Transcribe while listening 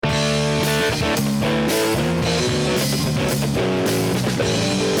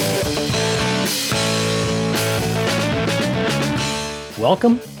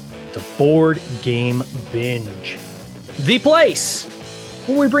Welcome to Board Game Binge, the place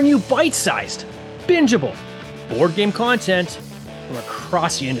where we bring you bite-sized, bingeable board game content from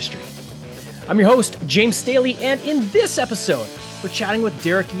across the industry. I'm your host, James Staley, and in this episode, we're chatting with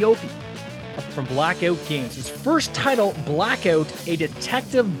Derek Iopi from Blackout Games. His first title, Blackout, a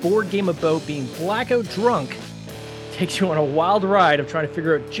detective board game about being blackout drunk, takes you on a wild ride of trying to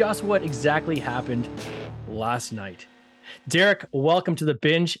figure out just what exactly happened last night. Derek, welcome to the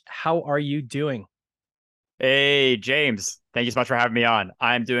binge. How are you doing? Hey, James. Thank you so much for having me on.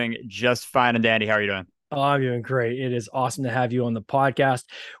 I'm doing just fine and dandy. How are you doing? Oh, I'm doing great. It is awesome to have you on the podcast.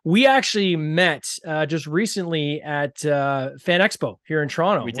 We actually met just recently at Fan Expo here in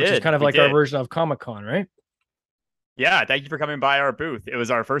Toronto, which is kind of like our version of Comic-Con, right? Yeah, thank you for coming by our booth. It was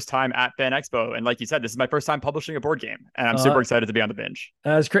our first time at Fan Expo. And like you said, this is my first time publishing a board game. And I'm super excited to be on the binge.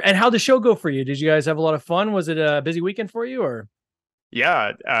 That's great. And how'd the show go for you? Did you guys have a lot of fun? Was it a busy weekend for you or?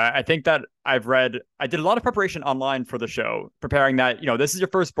 Yeah, I think that I did a lot of preparation online for the show, preparing that, this is your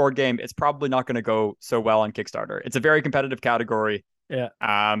first board game. It's probably not going to go so well on Kickstarter. It's a very competitive category. Yeah.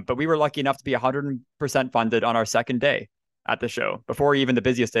 But we were lucky enough to be 100% funded on our second day at the show, before even the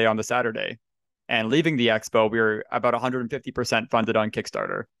busiest day on the Saturday. And leaving the expo, we were about 150% funded on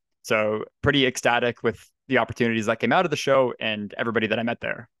Kickstarter. So pretty ecstatic with the opportunities that came out of the show and everybody that I met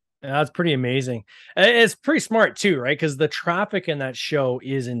there. Yeah, that's pretty amazing. It's pretty smart too, right? Because the traffic in that show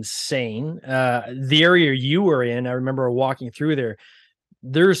is insane. The area you were in, I remember walking through there.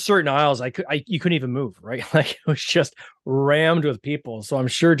 There's certain aisles you couldn't even move, right? Like it was just rammed with people. So I'm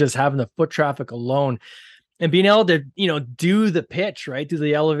sure just having the foot traffic alone and being able to, do the pitch, right? Do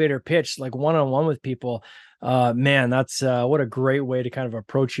the elevator pitch, like one-on-one with people. Man, that's what a great way to kind of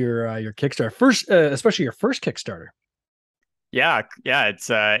approach your Kickstarter first, especially your first Kickstarter. Yeah.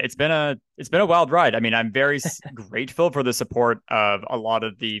 It's been a wild ride. I mean, I'm very grateful for the support of a lot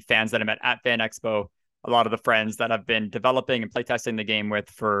of the fans that I met at Fan Expo, a lot of the friends that I've been developing and playtesting the game with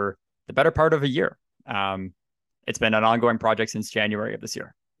for the better part of a year. It's been an ongoing project since January of this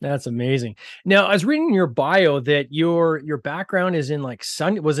year. That's amazing. Now, I was reading in your bio that your background is in like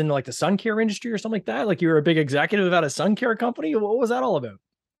the sun care industry or something like that. Like you were a big executive at a sun care company. What was that all about?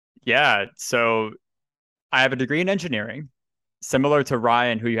 Yeah. So I have a degree in engineering, similar to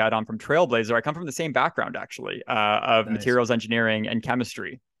Ryan, who you had on from Trailblazer. I come from the same background, actually, of Nice. Materials engineering and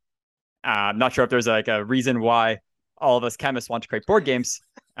chemistry. I'm not sure if there's like a reason why all of us chemists want to create board games.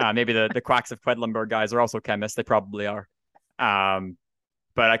 Maybe the quacks of Quedlinburg guys are also chemists. They probably are.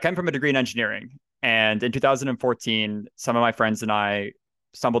 But I came from a degree in engineering. And in 2014, some of my friends and I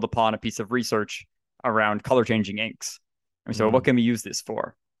stumbled upon a piece of research around color changing inks. And so what can we use this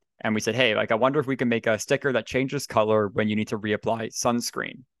for? And we said, hey, I wonder if we can make a sticker that changes color when you need to reapply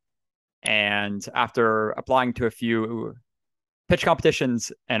sunscreen. And after applying to a few pitch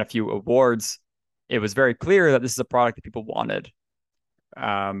competitions and a few awards, it was very clear that this is a product that people wanted.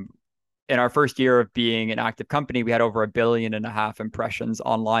 In our first year of being an active company, we had over 1.5 billion impressions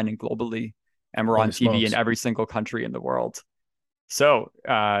online and globally, and we're on TV in every single country in the world. So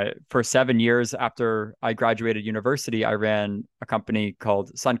for 7 years after I graduated university, I ran a company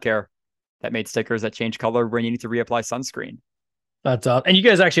called SunCare that made stickers that change color when you need to reapply sunscreen. That's and you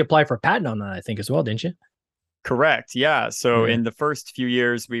guys actually applied for a patent on that, I think, as well, didn't you? Correct. Yeah. So in the first few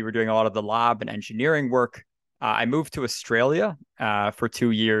years, we were doing a lot of the lab and engineering work. I moved to Australia for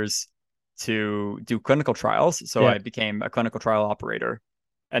 2 years to do clinical trials. So I became a clinical trial operator.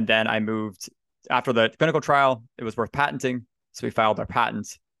 And then I moved after the clinical trial, it was worth patenting. So we filed our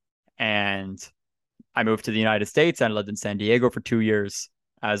patent and I moved to the United States and lived in San Diego for 2 years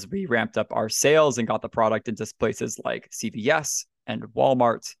as we ramped up our sales and got the product into places like CVS and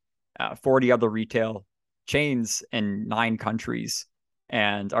Walmart, 40 other retail chains in 9 countries.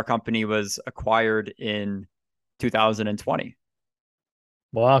 And our company was acquired in 2020.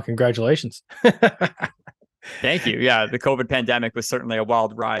 Wow, congratulations. Thank you. Yeah, the COVID pandemic was certainly a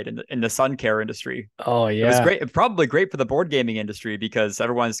wild ride in the sun care industry. Oh, yeah. It was great. Probably great for the board gaming industry because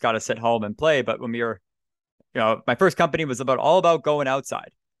everyone's got to sit home and play. But when we were, my first company was all about going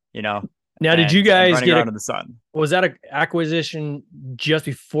outside, Now, did you guys get out in the sun? Was that an acquisition just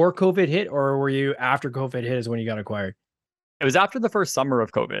before COVID hit, or were you after COVID hit is when you got acquired? It was after the first summer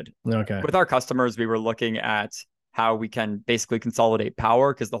of COVID. Okay. With our customers, we were looking at how we can basically consolidate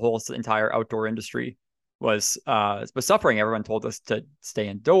power because the whole entire outdoor industry was suffering. Everyone told us to stay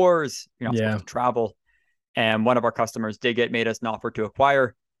indoors, not supposed to travel. And one of our customers made us an offer to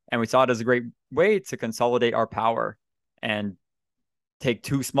acquire. And we saw it as a great way to consolidate our power and take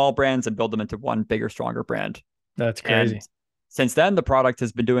 2 small brands and build them into one bigger, stronger brand. That's crazy. And since then, the product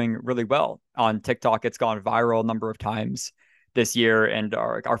has been doing really well. On TikTok, it's gone viral a number of times. this year, and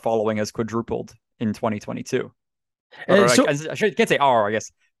our following has quadrupled in 2022. Or And so can't say our, I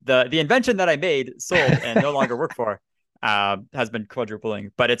guess. The invention that I made, sold, and no longer work for has been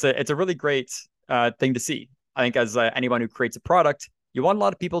quadrupling. But it's a really great thing to see. I think as anyone who creates a product, you want a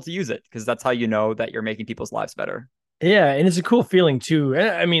lot of people to use it because that's how you know that you're making people's lives better. yeah, and it's a cool feeling too. And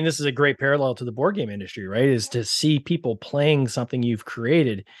I mean, this is a great parallel to the board game industry, right? Is to see people playing something you've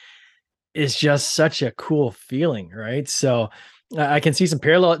created is just such a cool feeling, right? So I can see some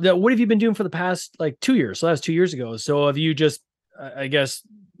parallel. What have you been doing for the past like 2 years? So that was 2 years ago. So have you just, I guess,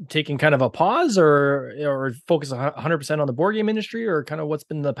 taken kind of a pause or focus 100% on the board game industry, or kind of what's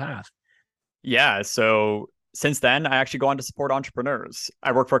been the path? Yeah. So since then, I actually go on to support entrepreneurs.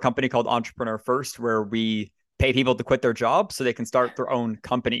 I work for a company called Entrepreneur First, where we pay people to quit their jobs so they can start their own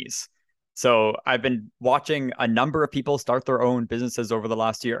companies. So I've been watching a number of people start their own businesses over the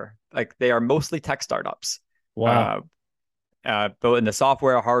last year. Like they are mostly tech startups, Wow. uh, both in the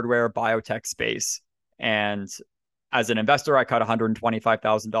software, hardware, biotech space. And as an investor, I cut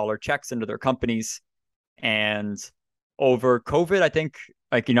 $125,000 checks into their companies. And over COVID, I think,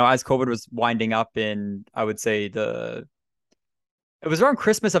 like, as COVID was winding up in, I would say it was around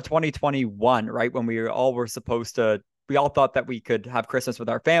Christmas of 2021, right? When we all thought that we could have Christmas with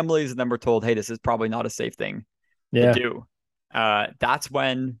our families. And then we're told, hey, this is probably not a safe thing to Yeah. do. That's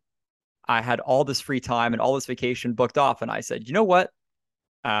when I had all this free time and all this vacation booked off. And I said, you know what?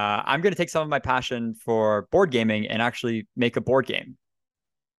 I'm going to take some of my passion for board gaming and actually make a board game.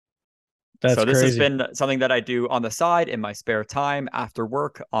 That's So this has crazy. been something that I do on the side in my spare time after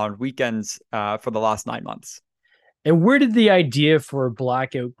work on weekends for the last 9 months. And where did the idea for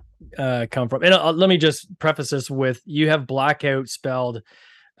Blackout come from? And let me just preface this with, you have Blackout spelled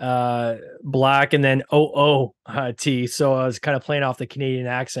black and then OOT. So I was kind of playing off the Canadian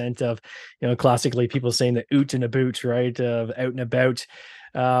accent of, classically people saying the oot and a boot, right? Of out and about.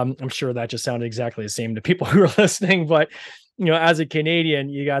 I'm sure that just sounded exactly the same to people who are listening, but as a Canadian,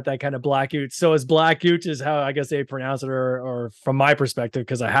 you got that kind of black oot. So as black oot is how I guess they pronounce it, or from my perspective,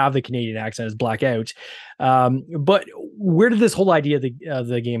 because I have the Canadian accent, is blackout. But where did this whole idea of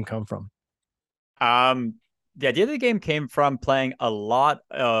the game come from? Um, the idea of the game came from playing a lot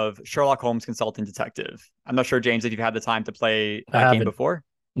of Sherlock Holmes Consulting Detective. I'm not sure, James, if you've had the time to play I that game haven't. before.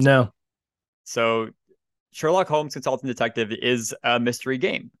 No. So Sherlock Holmes Consulting Detective is a mystery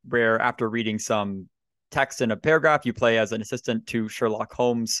game where after reading some text in a paragraph, you play as an assistant to Sherlock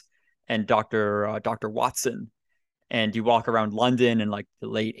Holmes and Dr. Watson, and you walk around London in like the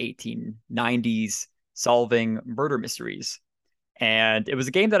late 1890s solving murder mysteries. And it was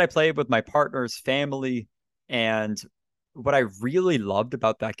a game that I played with my partner's family. And what I really loved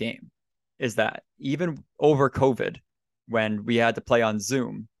about that game is that even over COVID, when we had to play on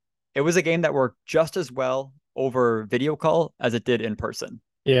Zoom, it was a game that worked just as well over video call as it did in person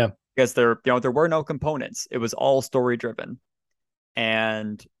Yeah. because there were no components. It was all story driven.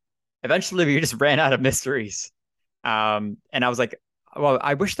 And eventually we just ran out of mysteries. And I was like, well,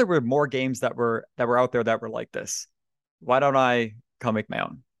 I wish there were more games that were out there that were like this. Why don't I come make my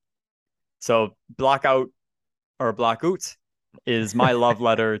own? So Blackout or Blackout is my love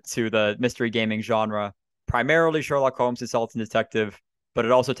letter to the mystery gaming genre, primarily Sherlock Holmes Consulting Detective, but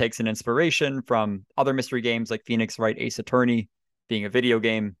it also takes an inspiration from other mystery games like Phoenix Wright Ace Attorney, being a video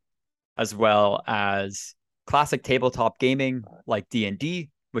game, as well as classic tabletop gaming like D&D,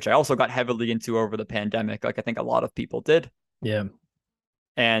 which I also got heavily into over the pandemic, like I think a lot of people did, Yeah.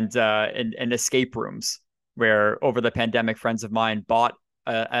 and escape rooms, where over the pandemic, friends of mine bought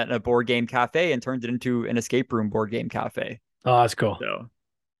a board game cafe and turned it into an escape room board game cafe. Oh, that's cool. So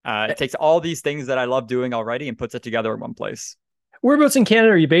it takes all these things that I love doing already and puts it together in one place. Whereabouts in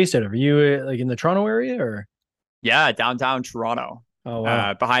Canada are you based out of? Are you like in the Toronto area, or? Yeah, downtown Toronto. Oh,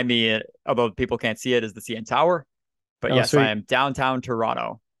 wow. Behind me, although people can't see it, is the CN Tower. But Oh, yes, I sweet. am downtown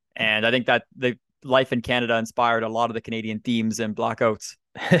Toronto. And I think that the life in Canada inspired a lot of the Canadian themes in Blackouts.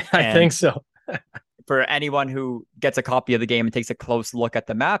 I think And so. for anyone who gets a copy of the game and takes a close look at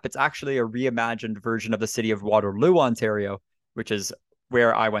the map, it's actually a reimagined version of the city of Waterloo, Ontario, which is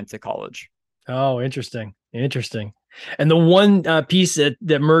where I went to college. Oh, interesting. Interesting. And the one piece that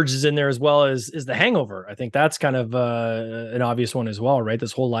merges in there as well is the Hangover. I think that's kind of an obvious one as well, right?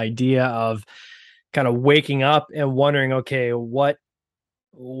 This whole idea of kind of waking up and wondering, okay, what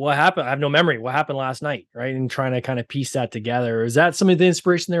happened? I have no memory. What happened last night, right? And trying to kind of piece that together. Is that some of the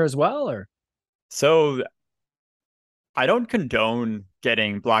inspiration there as well, or? So I don't condone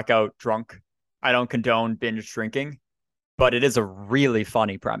getting blackout drunk. I don't condone binge drinking, but it is a really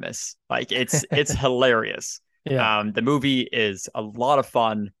funny premise. Like it's hilarious. Yeah. The movie is a lot of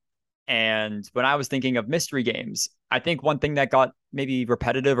fun. And when I was thinking of mystery games, I think one thing that got maybe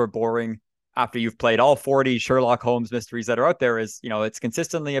repetitive or boring after you've played all 40 Sherlock Holmes mysteries that are out there is, it's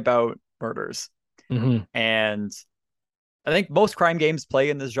consistently about murders. Mm-hmm. And I think most crime games play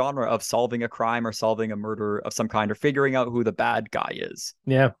in this genre of solving a crime or solving a murder of some kind or figuring out who the bad guy is.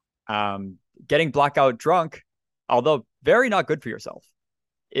 Yeah. Getting blackout drunk, although very not good for yourself,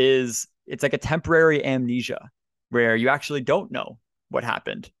 it's like a temporary amnesia where you actually don't know what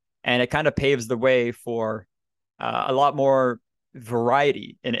happened. And it kind of paves the way for a lot more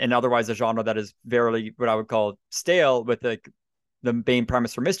variety in otherwise a genre that is very what I would call stale, with the main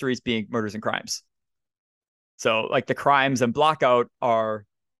premise for mysteries being murders and crimes. So like the crimes in Blackout are,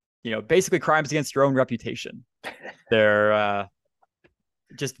 basically crimes against your own reputation. They're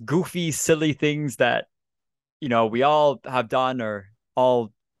just goofy, silly things that, we all have done or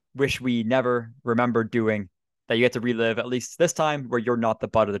all wish we never remembered doing, that you get to relive, at least this time, where you're not the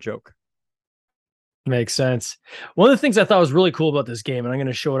butt of the joke. Makes sense. One of the things I thought was really cool about this game, and I'm going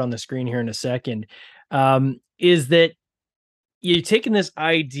to show it on the screen here in a second, is that you're taking this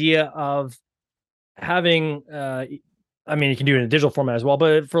idea of having, I mean, you can do it in a digital format as well,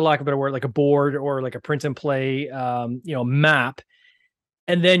 but for lack of a better word, like a board or like a print and play, map.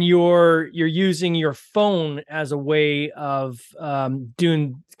 And then you're using your phone as a way of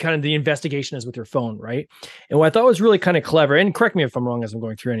doing kind of the investigation as with your phone, right? And what I thought was really kind of clever, and correct me if I'm wrong as I'm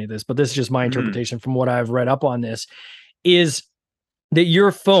going through any of this, but this is just my interpretation from what I've read up on this, is that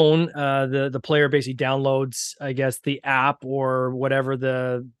your phone, the player basically downloads, I guess, the app or whatever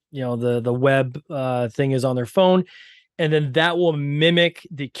the web thing is on their phone, and then that will mimic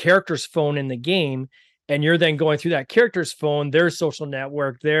the character's phone in the game. And you're then going through that character's phone, their social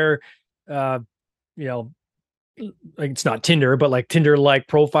network, their, like it's not Tinder, but like Tinder-like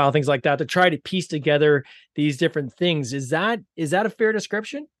profile, things like that, to try to piece together these different things. Is that a fair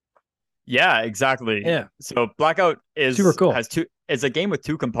description? Yeah, exactly. Yeah. So Blackout Super cool. Is a game with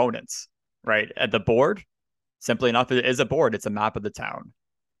two components, right? At the board, simply enough, it is a board. It's a map of the town.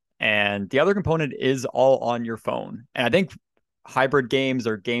 And the other component is all on your phone. And I think hybrid games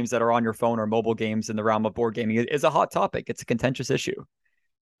or games that are on your phone or mobile games in the realm of board gaming is a hot topic. It's a contentious issue,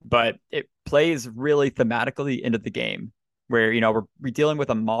 but it plays really thematically into the game where, we're dealing with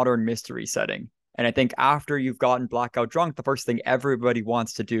a modern mystery setting. And I think after you've gotten blackout drunk, the first thing everybody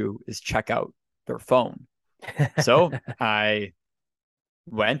wants to do is check out their phone. So I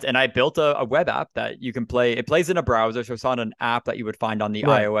went and I built a web app that you can play. It plays in a browser, so it's not an app that you would find on the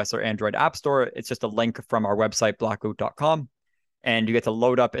iOS or Android app store. It's just a link from our website, blackout.com. And you get to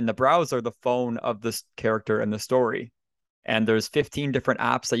load up in the browser the phone of this character in the story. And there's 15 different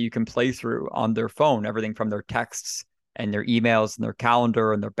apps that you can play through on their phone, everything from their texts and their emails and their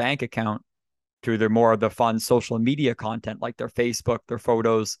calendar and their bank account to their more of the fun social media content like their Facebook, their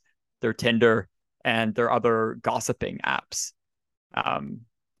photos, their Tinder, and their other gossiping apps.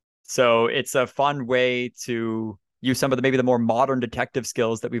 So it's a fun way to use some of maybe the more modern detective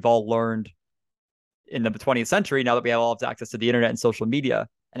skills that we've all learned in the 20th century, now that we have all access to the internet and social media,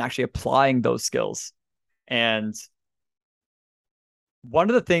 and actually applying those skills. And one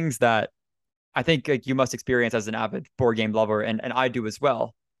of the things that I think like you must experience as an avid board game lover, and I do as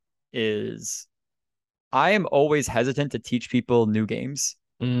well, is I am always hesitant to teach people new games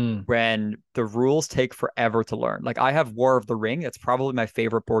when the rules take forever to learn. Like I have War of the Ring. It's probably my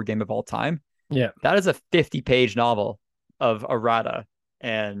favorite board game of all time. Yeah. That is a 50-page novel of errata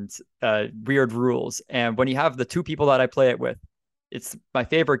and weird rules. And when you have the two people that I play it with, it's my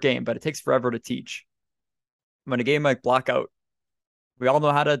favorite game, but it takes forever to teach. When a game like Blackout, we all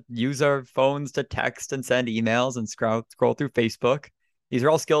know how to use our phones to text and send emails and scroll through Facebook. These are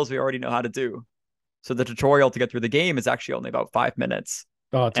all skills we already know how to do. So the tutorial to get through the game is actually only about 5 minutes.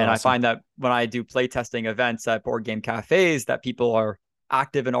 Oh, and awesome. I find that when I do playtesting events at board game cafes, that people are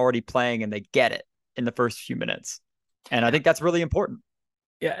active and already playing and they get it in the first few minutes. And I think that's really important.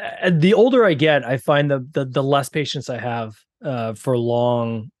 Yeah, the older I get, I find the less patience I have for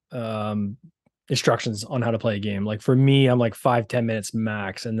long instructions on how to play a game. Like for me, I'm like 5-10 minutes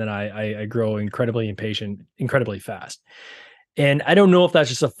max, and then I grow incredibly impatient, incredibly fast. And I don't know if that's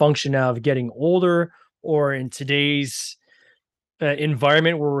just a function of getting older, or in today's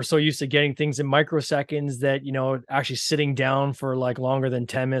environment where we're so used to getting things in microseconds that actually sitting down for like longer than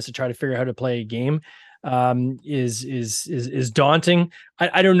 10 minutes to try to figure out how to play a game is daunting.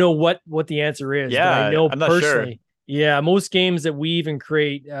 I don't know what the answer is. Yeah, but I know I'm personally. Sure. Yeah, most games that we even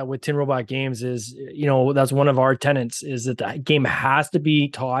create with Tin Robot Games is, that's one of our tenets, is that the game has to be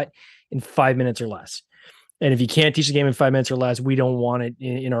taught in 5 minutes or less. And if you can't teach the game in 5 minutes or less, we don't want it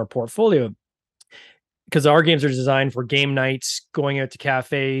in our portfolio, because our games are designed for game nights, going out to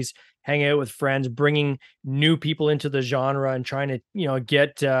cafes, hanging out with friends, bringing new people into the genre and trying to,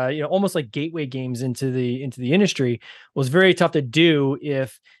 get, almost like gateway games into the industry was very tough to do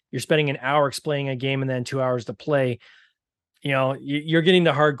if you're spending an hour explaining a game and then 2 hours to play. You're getting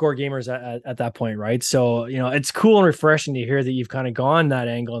the hardcore gamers at that point, right? So, it's cool and refreshing to hear that you've kind of gone that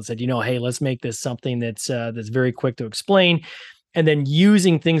angle and said, hey, let's make this something that's very quick to explain, and then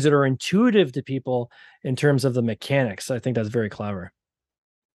using things that are intuitive to people in terms of the mechanics. I think that's very clever.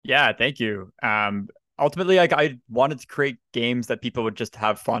 Yeah, thank you. Ultimately, like I wanted to create games that people would just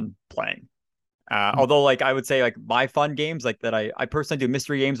have fun playing. Although, like I would say, like my fun games, like that, I personally do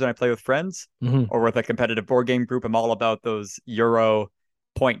mystery games when I play with friends or with a competitive board game group. I'm all about those Euro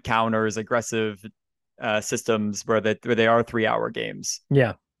point counters, aggressive systems where they are 3 hour games.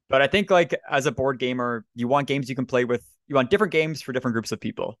 Yeah, But I think like as a board gamer, you want games you can play with. You want different games for different groups of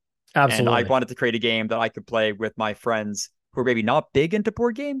people. And I absolutely. wanted to create a game that I could play with my friends who are maybe not big into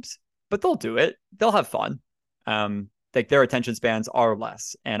board games, but they'll do it. They'll have fun. Like their attention spans are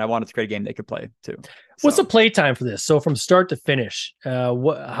less, and I wanted to create a game they could play too. What's the So play time for this? So from start to finish, how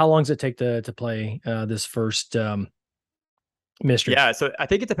long does it take to play this first mystery? yeah, so I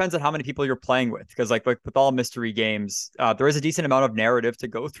think it depends on how many people you're playing with, because like with all mystery games, there is a decent amount of narrative to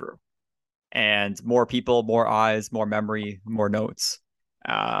go through, and more people, more eyes, more memory, more notes.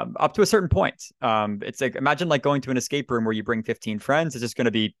 Up to a certain point. It's like imagine like going to an escape room where you bring 15 friends. It's just going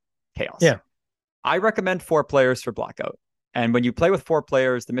to be chaos. Yeah, I recommend 4 players for Blackout. And when you play with 4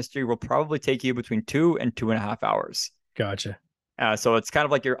 players, the mystery will probably take you between 2 and 2.5 hours. gotcha. So it's kind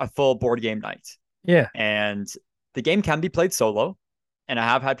of like a full board game night. Yeah, And the game can be played solo. And I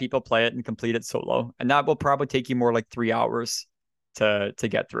have had people play it and complete it solo. And that will probably take you more like 3 hours to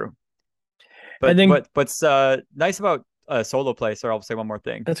get through. and But then what's nice about solo play, sorry, I'll say one more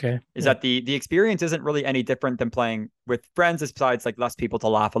thing, that's okay. is Yeah. that the experience isn't really any different than playing with friends, besides like less people to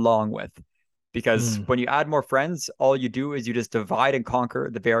laugh along with. Because Mm, when you add more friends, all you do is you just divide and conquer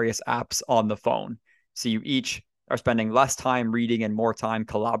the various apps on the phone. So you each are spending less time reading and more time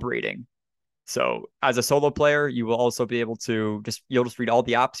collaborating. So as a solo player, you will also be able to you'll just read all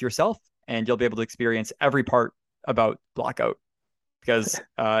the apps yourself, and you'll be able to experience every part about Blackout. Because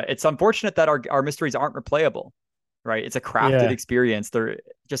it's unfortunate that our mysteries aren't replayable, right? It's a crafted yeah. experience. They're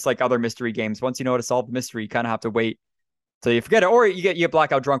just like other mystery games. Once you know how to solve the mystery, you kind of have to wait till you forget it, or you get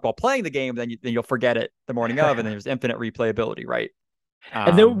blackout drunk while playing the game, then you'll forget it the morning of, and then there's infinite replayability, right?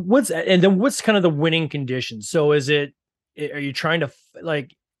 And Um, then what's kind of the winning condition? So are you trying to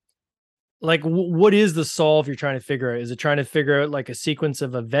what is the solve you're trying to figure out? Is it trying to figure out like a sequence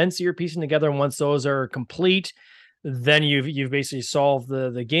of events you're piecing together, and once those are complete, then you've basically solved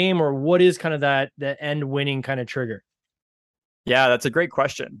the game, or what is kind of that end winning kind of trigger? yeah, that's a great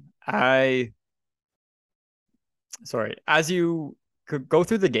question. Sorry, as you could go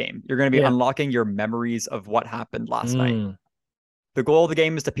through the game, you're going to be Yeah. unlocking your memories of what happened last night. Mm, The goal of the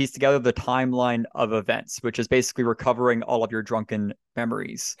game is to piece together the timeline of events, which is basically recovering all of your drunken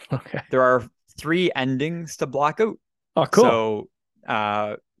memories. okay. There are 3 endings to Blackout. Oh, cool.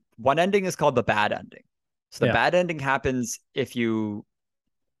 So, one ending is called the bad ending. So, the Yeah. bad ending happens if you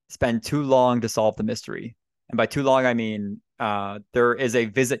spend too long to solve the mystery. And by too long, I mean there is a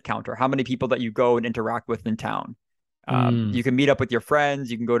visit counter, how many people that you go and interact with in town. Mm, You can meet up with your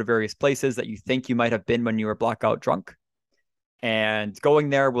friends. You can go to various places that you think you might have been when you were blackout drunk. And going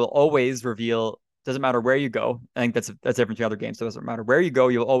there will always reveal, doesn't matter where you go. I think that's different from other games. So it doesn't matter where you go,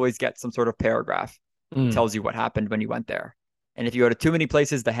 you'll always get some sort of paragraph that mm, tells you what happened when you went there. And if you go to too many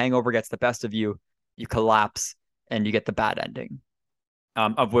places, the hangover gets the best of you. You collapse and you get the bad ending.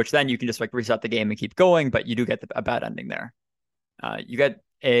 Of which then you can just like reset the game and keep going, but you do get a bad ending there. You get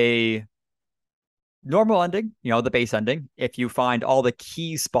a normal ending, the base ending, if you find all the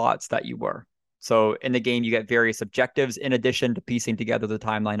key spots that you were. So in the game, you get various objectives in addition to piecing together the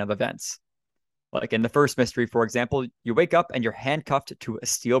timeline of events. Like in the first mystery, for example, you wake up and you're handcuffed to a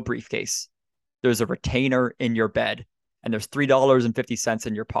steel briefcase. There's a retainer in your bed, and there's $3.50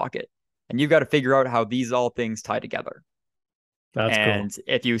 in your pocket. And you've got to figure out how these all things tie together. that's cool. And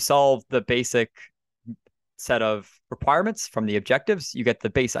if you solve the basic set of requirements from the objectives, you get the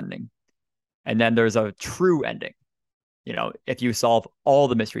base ending. And then there's a true ending. If you solve all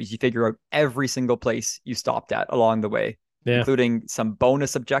the mysteries, you figure out every single place you stopped at along the way, Yeah. including some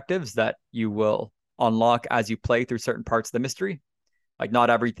bonus objectives that you will unlock as you play through certain parts of the mystery. Like not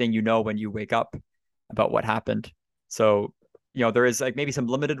everything you know when you wake up about what happened. So, there is like maybe some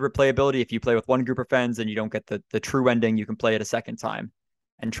limited replayability. If you play with one group of friends and you don't get the true ending, you can play it a second time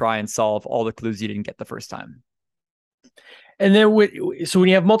and try and solve all the clues you didn't get the first time. And then so when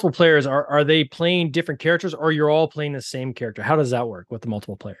you have multiple players, are they playing different characters, or you're all playing the same character? How does that work with the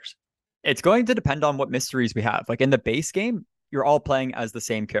multiple players? It's going to depend on what mysteries we have. Like in the base game, you're all playing as the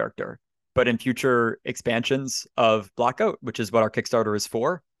same character. But in future expansions of Blackout, which is what our Kickstarter is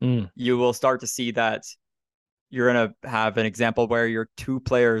for, you will start to see that you're going to have an example where you're two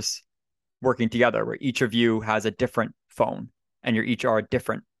players working together, where each of you has a different phone and you're each are a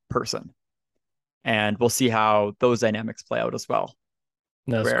different person. And we'll see how those dynamics play out as well.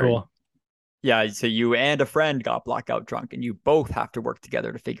 That's cool. Yeah, so you and a friend got blackout drunk and you both have to work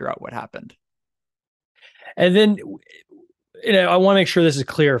together to figure out what happened. And then, I want to make sure this is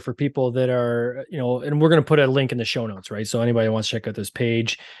clear for people that are, and we're going to put a link in the show notes, right? So anybody who wants to check out this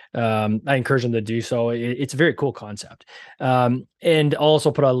page, I encourage them to do so. It's a very cool concept. And I'll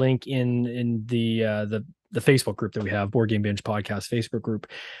also put a link in the Facebook group that we have, Board Game Binge Podcast Facebook group.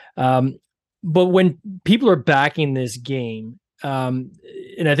 But when people are backing this game, and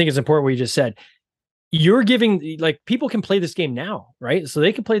I think it's important what you just said, you're giving, like, people can play this game now, right? So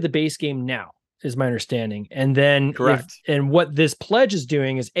they can play the base game now, is my understanding. And then correct. And what this pledge is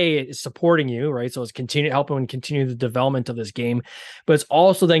doing is it's supporting you, right? So it's helping continue the development of this game, but it's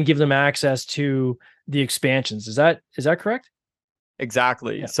also then give them access to the expansions. Is that correct?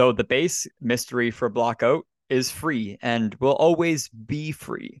 Exactly. Yeah. So the base mystery for Blackout is free and will always be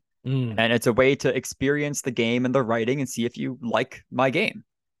free. And it's a way to experience the game and the writing and see if you like my game.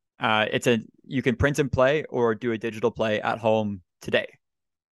 You can print and play or do a digital play at home today.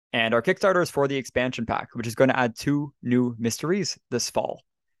 And our Kickstarter is for the expansion pack, which is going to add 2 new mysteries this fall.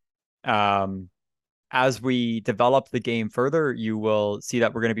 As we develop the game further, you will see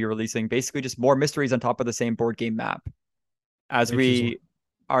that we're going to be releasing basically just more mysteries on top of the same board game map. As we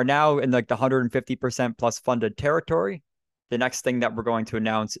are now in like the 150% plus funded territory, the next thing that we're going to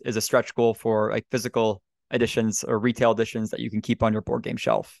announce is a stretch goal for like physical editions or retail editions that you can keep on your board game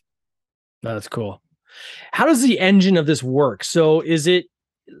shelf. That's cool. How does the engine of this work? So is it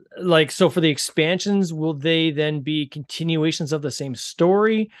like, so for the expansions, will they then be continuations of the same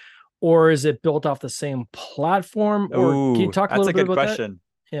story, or is it built off the same platform? Or can you talk a little bit about that? That's a good question.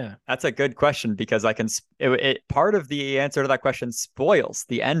 Yeah, that's a good question, because I can. Part of the answer to that question spoils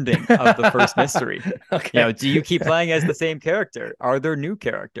the ending of the first mystery. Okay. Do you keep playing as the same character? Are there new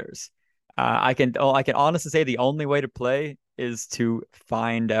characters? I can honestly say the only way to play is to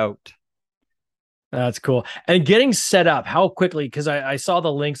find out. That's cool. And getting set up, how quickly? Because I saw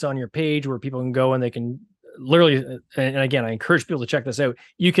the links on your page where people can go and they can literally, and again, I encourage people to check this out.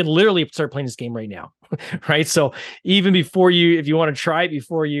 You can literally start playing this game right now, right? So even before if you want to try it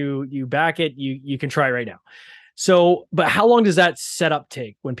before you back it, you can try it right now. So, but how long does that setup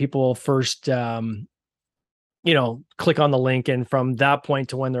take when people first, click on the link, and from that point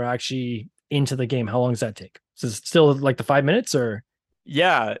to when they're actually into the game, how long does that take? Is it still like the 5 minutes or?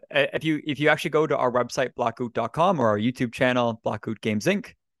 Yeah, if you actually go to our website, blackout.com, or our YouTube channel, Blackout Games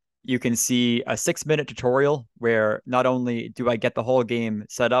Inc., you can see a 6-minute tutorial where not only do I get the whole game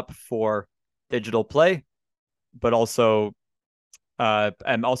set up for digital play, but also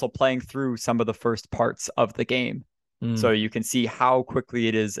I'm also playing through some of the first parts of the game. So you can see how quickly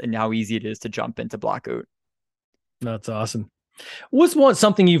it is and how easy it is to jump into Blackout. That's awesome. What's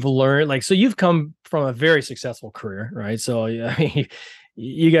something you've learned? Like, so you've come from a very successful career, right? So I mean,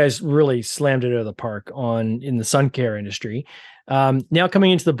 you guys really slammed it out of the park in the sun care industry. Now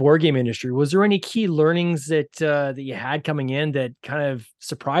coming into the board game industry, was there any key learnings that you had coming in that kind of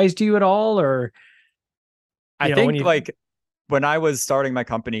surprised you at all? Or I think when I was starting my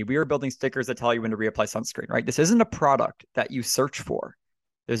company, we were building stickers that tell you when to reapply sunscreen, right? This isn't a product that you search for.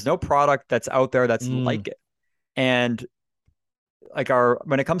 There's no product that's out there that's like it. And like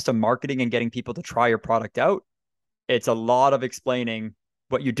when it comes to marketing and getting people to try your product out, it's a lot of explaining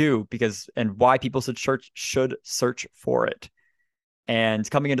what you do and why people should search for it. And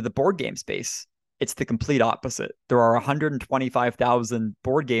coming into the board game space, it's the complete opposite. There are 125,000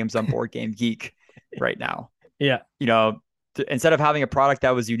 board games on Board Game Geek right now. Yeah. Instead of having a product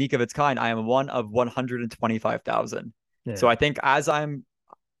that was unique of its kind, I am one of 125,000. Yeah. So I think I'm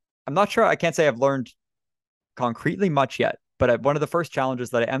not sure, I can't say I've learned concretely much yet, but one of the first challenges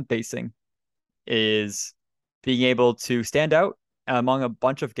that I am facing is being able to stand out among a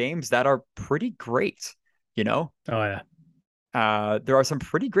bunch of games that are pretty great, Oh, yeah. There are some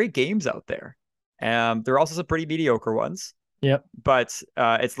pretty great games out there. There are also some pretty mediocre ones. Yep. But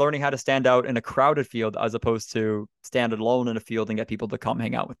it's learning how to stand out in a crowded field as opposed to stand alone in a field and get people to come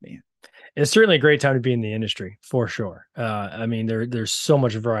hang out with me. It's certainly a great time to be in the industry, for sure. I mean, there's so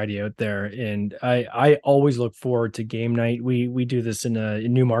much variety out there, and I always look forward to game night. We do this in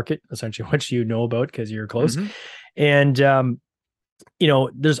Newmarket, essentially, which you know about because you're close. Mm-hmm. And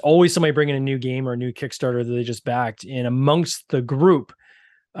there's always somebody bringing a new game or a new Kickstarter that they just backed, and amongst the group,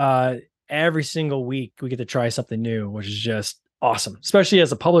 every single week we get to try something new, which is just awesome, especially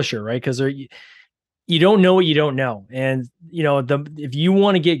as a publisher, right? Because you don't know what you don't know. And if you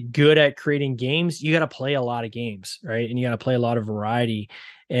want to get good at creating games, you got to play a lot of games, right? And you got to play a lot of variety.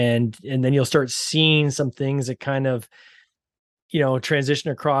 And then you'll start seeing some things that kind of,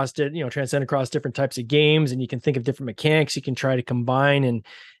 transcend across different types of games, and you can think of different mechanics you can try to combine and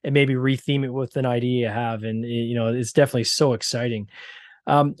maybe retheme it with an idea you have. And, it's definitely so exciting.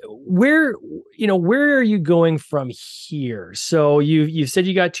 Where are you going from here? So you said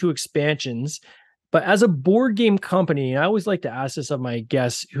you got 2 expansions, but as a board game company, I always like to ask this of my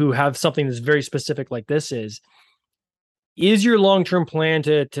guests who have something that's very specific like this is your long-term plan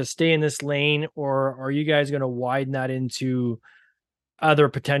to stay in this lane, or are you guys going to widen that into other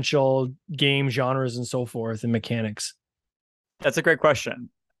potential game genres and so forth and mechanics? That's a great question.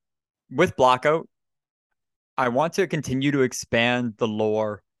 With Blackout, I want to continue to expand the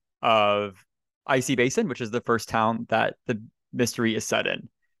lore of Icy Basin, which is the first town that the mystery is set in.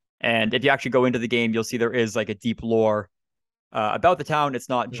 And if you actually go into the game, you'll see there is like a deep lore about the town. It's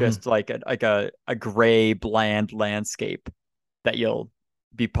not just like a gray, bland landscape that you'll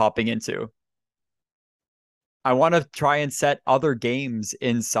be popping into. I want to try and set other games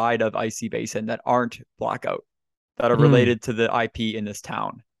inside of Icy Basin that aren't Blackout, that are related to the IP in this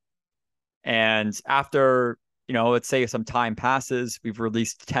town. And after, let's say some time passes, we've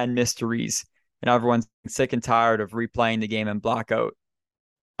released 10 mysteries and everyone's sick and tired of replaying the game in Blackout.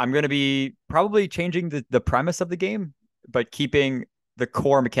 I'm going to be probably changing the premise of the game, but keeping the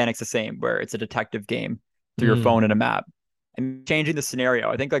core mechanics the same, where it's a detective game through your phone and a map, and changing the scenario.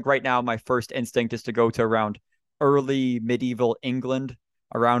 I think like right now, my first instinct is to go to around early medieval England,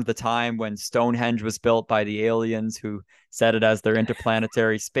 around the time when Stonehenge was built by the aliens who set it as their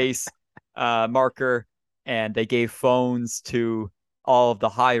interplanetary space marker. And they gave phones to all of the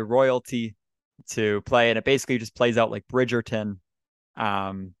high royalty to play. And it basically just plays out like Bridgerton.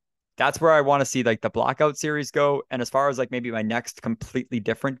 That's where I want to see like the Blackout series go. And as far as like maybe my next completely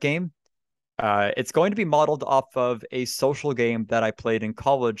different game, it's going to be modeled off of a social game that I played in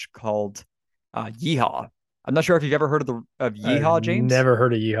college called Yeehaw. I'm not sure if you've ever heard of Yeehaw, James. Never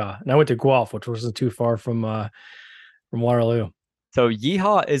heard of Yeehaw. And I went to Guelph, which wasn't too far from Waterloo. So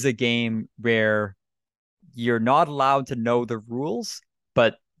Yeehaw is a game where you're not allowed to know the rules,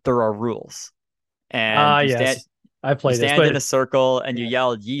 but there are rules. And yes. I played this. Stand in a circle and you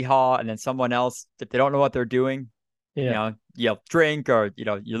yell Yeehaw, and then someone else, if they don't know what they're doing, you yell drink, or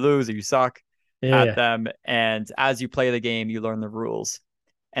you lose or you suck at them. And as you play the game, you learn the rules.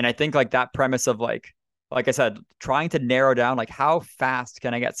 And I think like that premise of like I said, trying to narrow down like how fast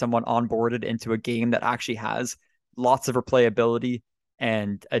can I get someone onboarded into a game that actually has lots of replayability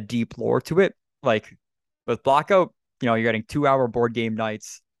and a deep lore to it. Like with Blackout, you're getting 2-hour board game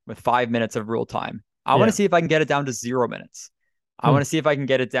nights with 5 minutes of rule time. I want to see if I can get it down to 0 minutes. I want to see if I can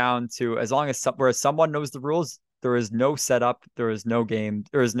get it down to as long as where someone knows the rules. There is no setup. There is no game.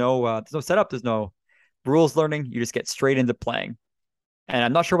 There's no setup. There's no rules learning. You just get straight into playing. And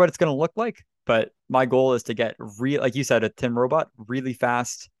I'm not sure what it's going to look like, but my goal is to get like you said, a Tim Robot, really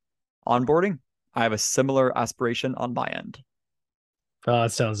fast onboarding. I have a similar aspiration on my end. Oh,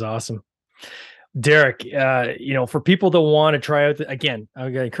 that sounds awesome. Derek, for people that want to try out, again,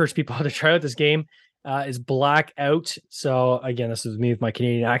 I'm going to encourage people to try out this game, is Blackout. So again, this is me with my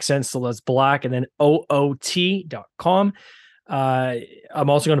Canadian accent. So that's Black and then OOT.com. I'm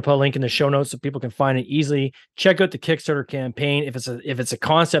also going to put a link in the show notes so people can find it easily. Check out the Kickstarter campaign. If it's a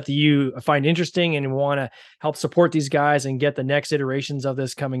concept that you find interesting and want to help support these guys and get the next iterations of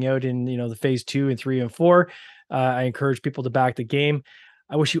this coming out in, the phase 2 and 3 and 4, I encourage people to back the game.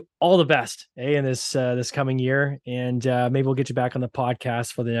 I wish you all the best in this coming year, and maybe we'll get you back on the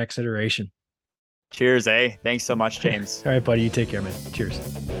podcast for the next iteration. Cheers, Thanks so much, James. All right, buddy. You take care, man. Cheers.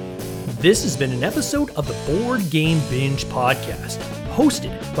 This has been an episode of the Board Game Binge podcast,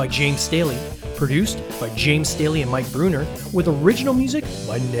 hosted by James Staley, produced by James Staley and Mike Bruner, with original music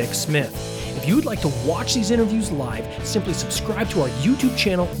by Nick Smith. If you would like to watch these interviews live, simply subscribe to our YouTube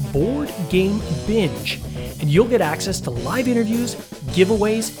channel, Board Game Binge, and you'll get access to live interviews,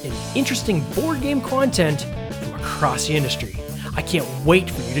 giveaways, and interesting board game content from across the industry. I can't wait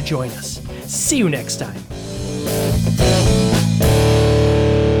for you to join us. See you next time.